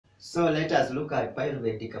So let us look at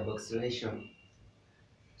pyruvate decarboxylation.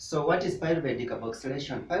 So what is pyruvate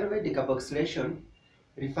decarboxylation? Pyruvate decarboxylation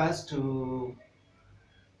refers to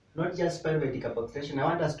not just pyruvate decarboxylation. I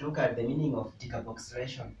want us to look at the meaning of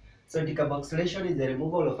decarboxylation. So decarboxylation is the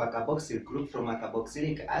removal of a carboxyl group from a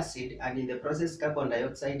carboxylic acid, and in the process carbon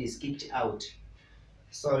dioxide is kicked out.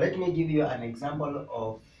 So let me give you an example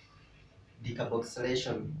of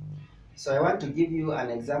decarboxylation. So I want to give you an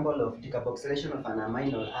example of decarboxylation of an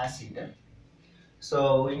amino acid.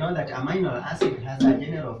 So we know that amino acid has a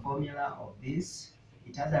general formula of this.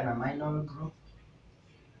 It has an amino group,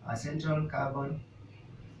 a central carbon,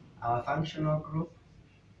 our functional group,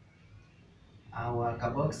 our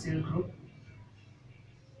carboxyl group,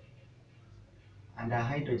 and a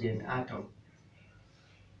hydrogen atom.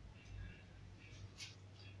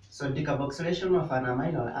 So decarboxylation of an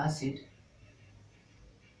amino acid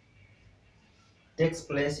takes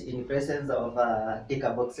place in presence of a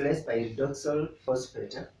decarboxylase pyridoxal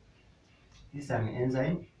phosphate. This is an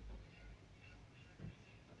enzyme,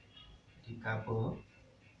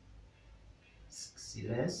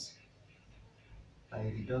 decarboxylase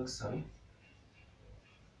pyridoxal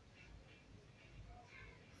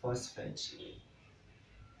phosphate.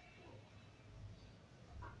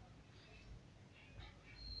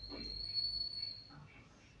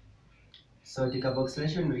 So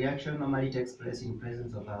decarboxylation reaction normally takes place in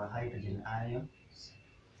presence of our hydrogen ions,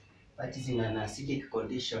 that is in an acidic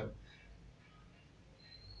condition.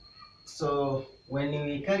 So when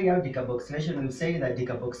we carry out decarboxylation, we say that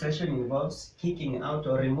decarboxylation involves kicking out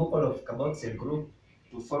or removal of carboxyl group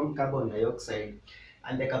to form carbon dioxide,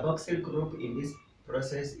 and the carboxyl group in this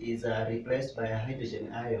process is replaced by a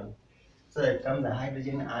hydrogen ion, so that becomes a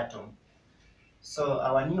hydrogen atom. So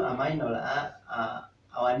our new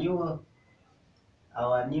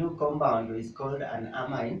our new compound is called an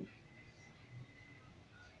amine,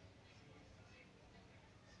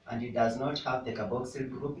 and it does not have the carboxyl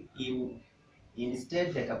group.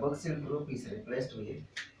 Instead, the carboxyl group is replaced with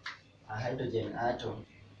a hydrogen atom,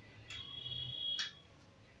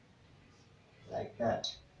 like that.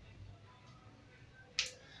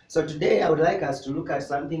 So today I would like us to look at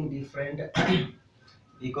something different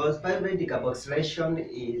because pyruvate decarboxylation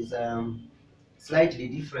is slightly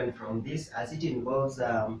different from this, as it involves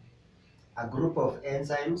a group of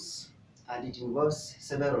enzymes, and it involves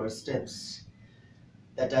several steps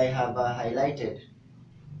that I have highlighted.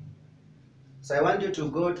 So I want you to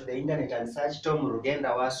go to the internet and search Tom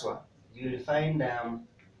Rugenda Waswa. You'll find a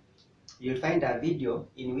video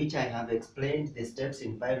in which I have explained the steps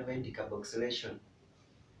in pyruvate decarboxylation.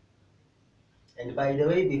 And by the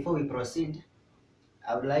way, before we proceed,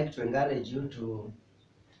 I would like to encourage you to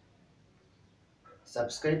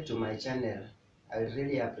subscribe to my channel. I would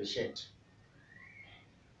really appreciate,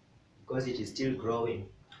 because it is still growing.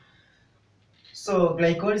 So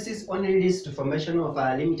glycolysis only leads to formation of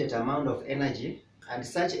a limited amount of energy, and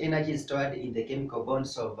such energy is stored in the chemical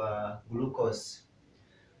bonds of glucose.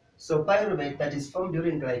 So pyruvate that is formed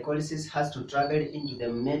during glycolysis has to travel into the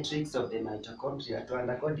matrix of the mitochondria to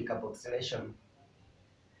undergo decarboxylation.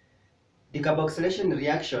 Decarboxylation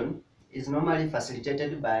reaction is normally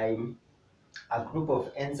facilitated by a group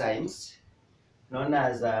of enzymes known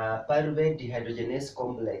as pyruvate dehydrogenase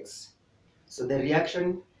complex. So the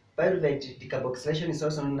reaction pyruvate decarboxylation is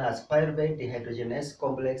also known as pyruvate dehydrogenase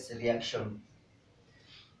complex reaction,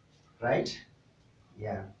 right?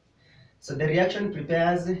 Yeah. So the reaction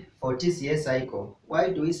prepares for TCA cycle. Why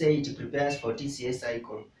do we say it prepares for TCA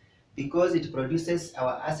cycle? Because it produces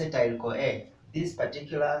our acetyl-CoA. This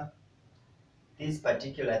particular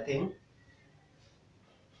thing,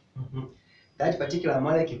 that particular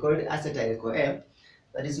molecule called acetyl-CoA,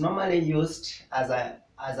 that is normally used as a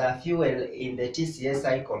fuel in the TCA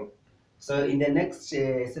cycle. So in the next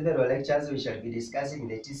several lectures, we shall be discussing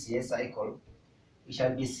the TCA cycle. We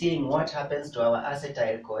shall be seeing what happens to our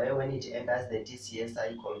acetyl-CoA when it enters the TCA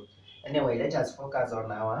cycle. Anyway, let us focus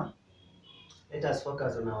on our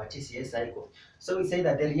TCA cycle. So we say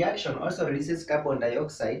that the reaction also releases carbon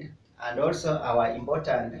dioxide and also our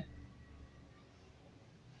important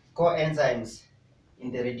coenzymes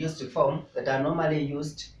in the reduced form that are normally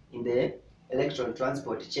used in the electron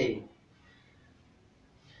transport chain.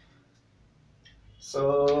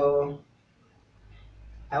 So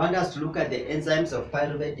I want us to look at the enzymes of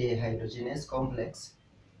pyruvate dehydrogenase complex.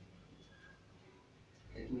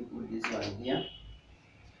 Let me put this one here.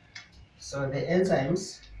 So the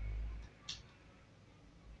enzymes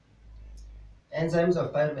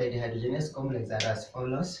of pyruvate dehydrogenase complex are as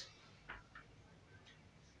follows.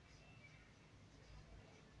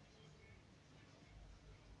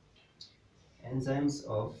 Enzymes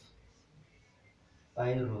of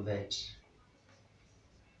Pyruvate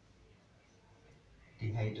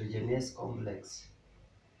Dehydrogenase complex.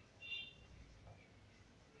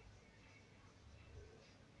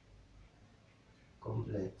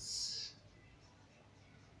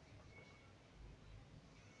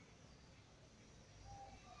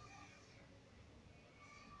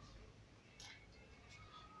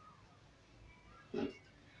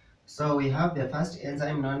 So we have the first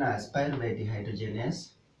enzyme known as pyruvate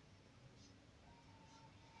dehydrogenase.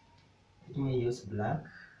 Let me use black.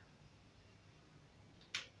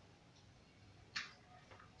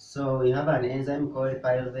 So we have an enzyme called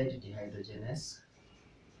pyruvate dehydrogenase.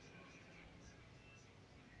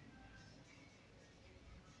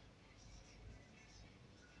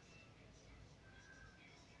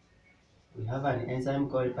 We have an enzyme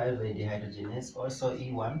called pyruvate dehydrogenase, also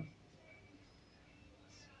E1.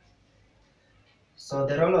 So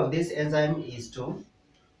the role of this enzyme is to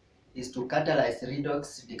catalyze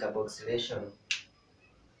redox decarboxylation.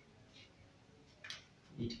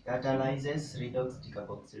 It catalyzes redox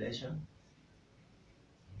decarboxylation.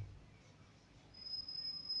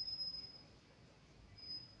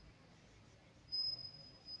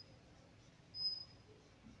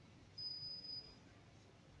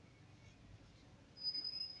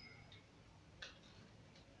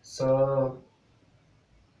 So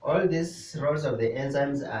all these roles of the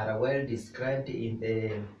enzymes are well described in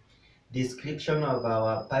the description of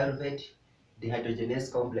our pyruvate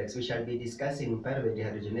dehydrogenase complex. We shall be discussing pyruvate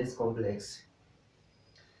dehydrogenase complex.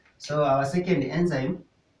 So our second enzyme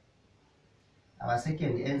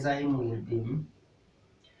will be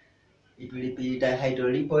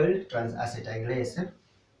dihydrolipoyl transacetylase.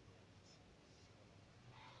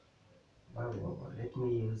 Let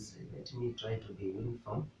me try to be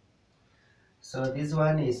uniform. So this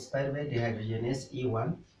one is pyruvate dehydrogenase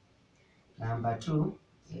E1. Number 2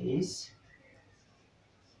 is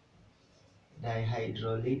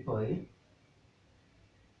dihydrolipoyl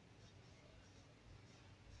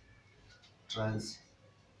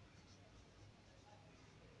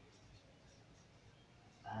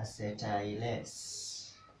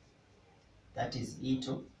transacetylase. That is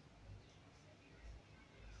E2.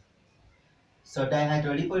 So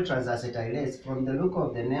dihydrolipoyl transacetylase, from the look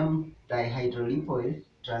of the name dihydrolipoyl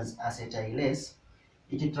transacetylase,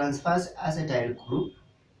 it transfers acetyl group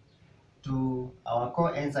to our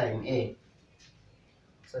coenzyme A.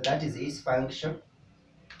 So that is its function,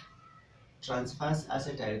 transfers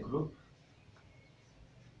acetyl group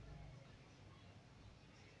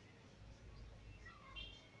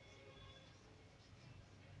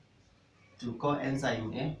to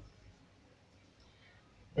coenzyme A.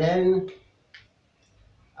 Then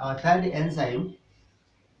our third enzyme,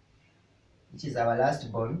 which is our last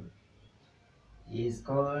one, is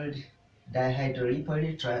called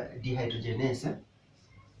dihydrolipoyl dehydrogenase.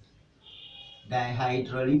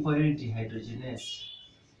 Dihydrolipoyl dehydrogenase.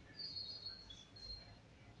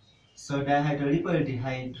 So dihydrolipoyl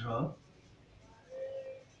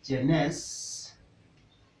dehydrogenase,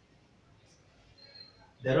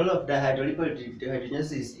 the role of dihydrolipoyl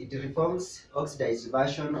dehydrogenase is it reforms oxidized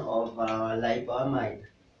version of lipoamide.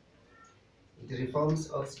 It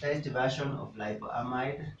reforms oxidized version of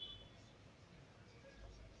lipoamide.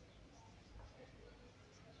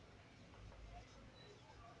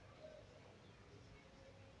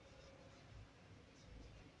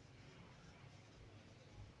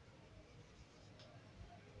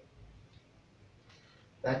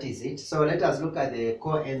 That is it. So let us look at the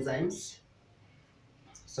coenzymes.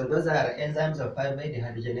 So those are enzymes of pyruvate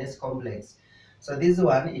dehydrogenase complex. So this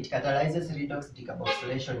one, it catalyzes redox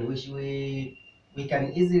decarboxylation, which we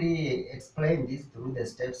can easily explain this through the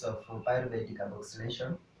steps of pyruvate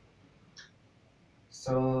decarboxylation.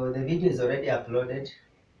 So the video is already uploaded.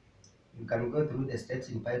 You can go through the steps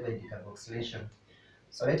in pyruvate decarboxylation.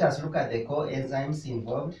 So let us look at the coenzymes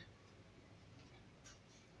involved.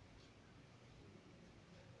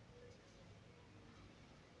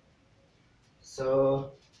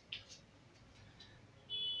 So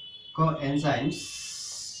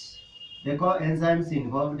coenzymes, the coenzymes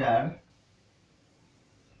involved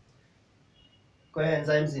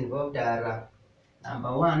are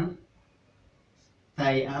number 1,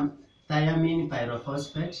 thiamine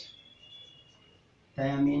pyrophosphate,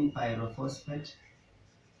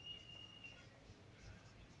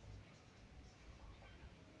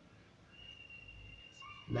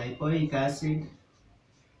 lipoic acid,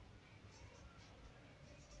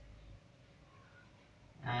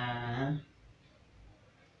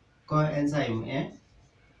 coenzyme A,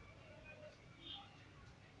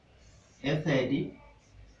 FAD,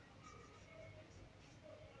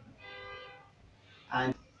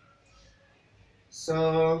 and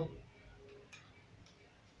So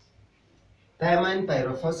thiamine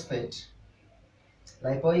pyrophosphate,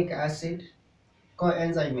 lipoic acid,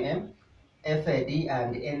 coenzyme M, FAD,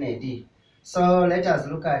 and NAD. So let us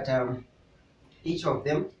look at each of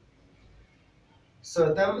them.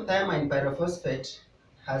 So thiamine pyrophosphate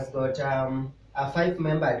has got a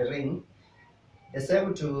 5-membered ring, the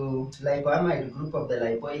same to lipoamide group of the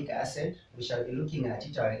lipoic acid. We shall be looking at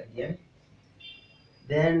it again.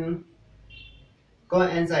 Then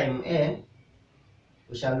coenzyme A,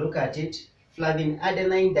 we shall look at it. Flavin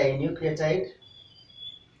adenine dinucleotide.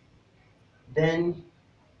 Then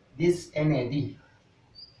this NAD.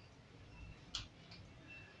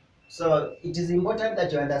 So it is important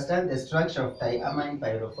that you understand the structure of thiamine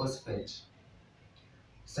pyrophosphate.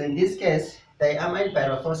 So in this case, thiamine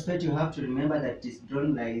pyrophosphate, you have to remember that it is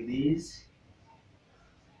drawn like this.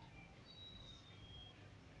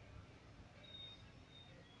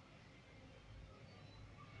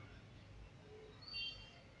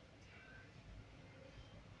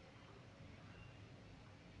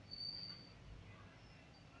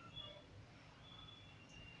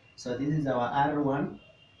 So this is our R1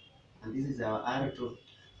 and this is our R2.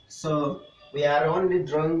 So we are only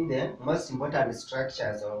drawing the most important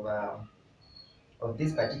structures of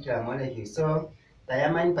this particular molecule. So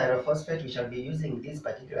thiamine pyrophosphate, we shall be using this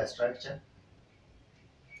particular structure.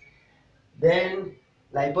 Then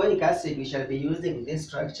lipoic acid, we shall be using this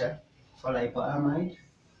structure. For lipoamide,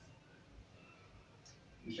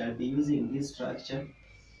 we shall be using this structure.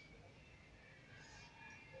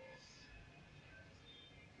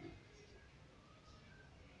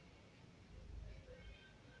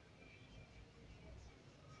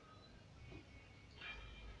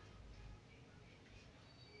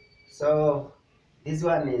 So this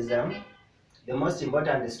one is the most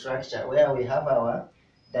important structure, where we have our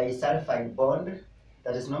disulfide bond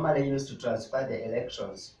that is normally used to transfer the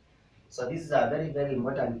electrons. So this is a very, very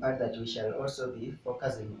important part that we shall also be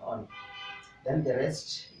focusing on. Then the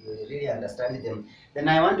rest, you will really understand them. Then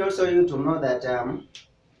I want also you to know that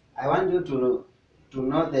I want you to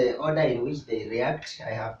know the order in which they react.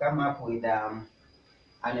 I have come up with a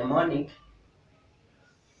mnemonic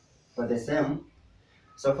for the same.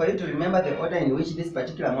 So for you to remember the order in which these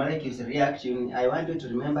particular molecules react, I want you to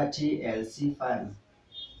remember TLC fan.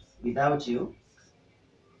 Without you,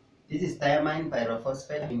 this is thiamine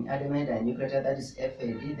pyrophosphate in adenine dinucleotide, that is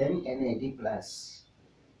FAD, then NAD plus.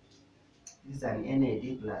 This is an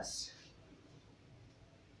NAD plus.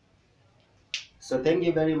 So thank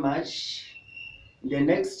you very much. In the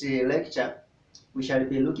next lecture, we shall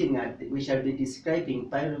be describing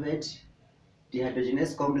pyruvate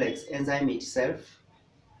dehydrogenase complex enzyme itself.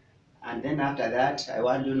 And then after that, I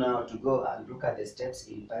want you now to go and look at the steps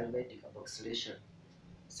in pyruvate decarboxylation.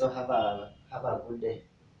 So have a good day.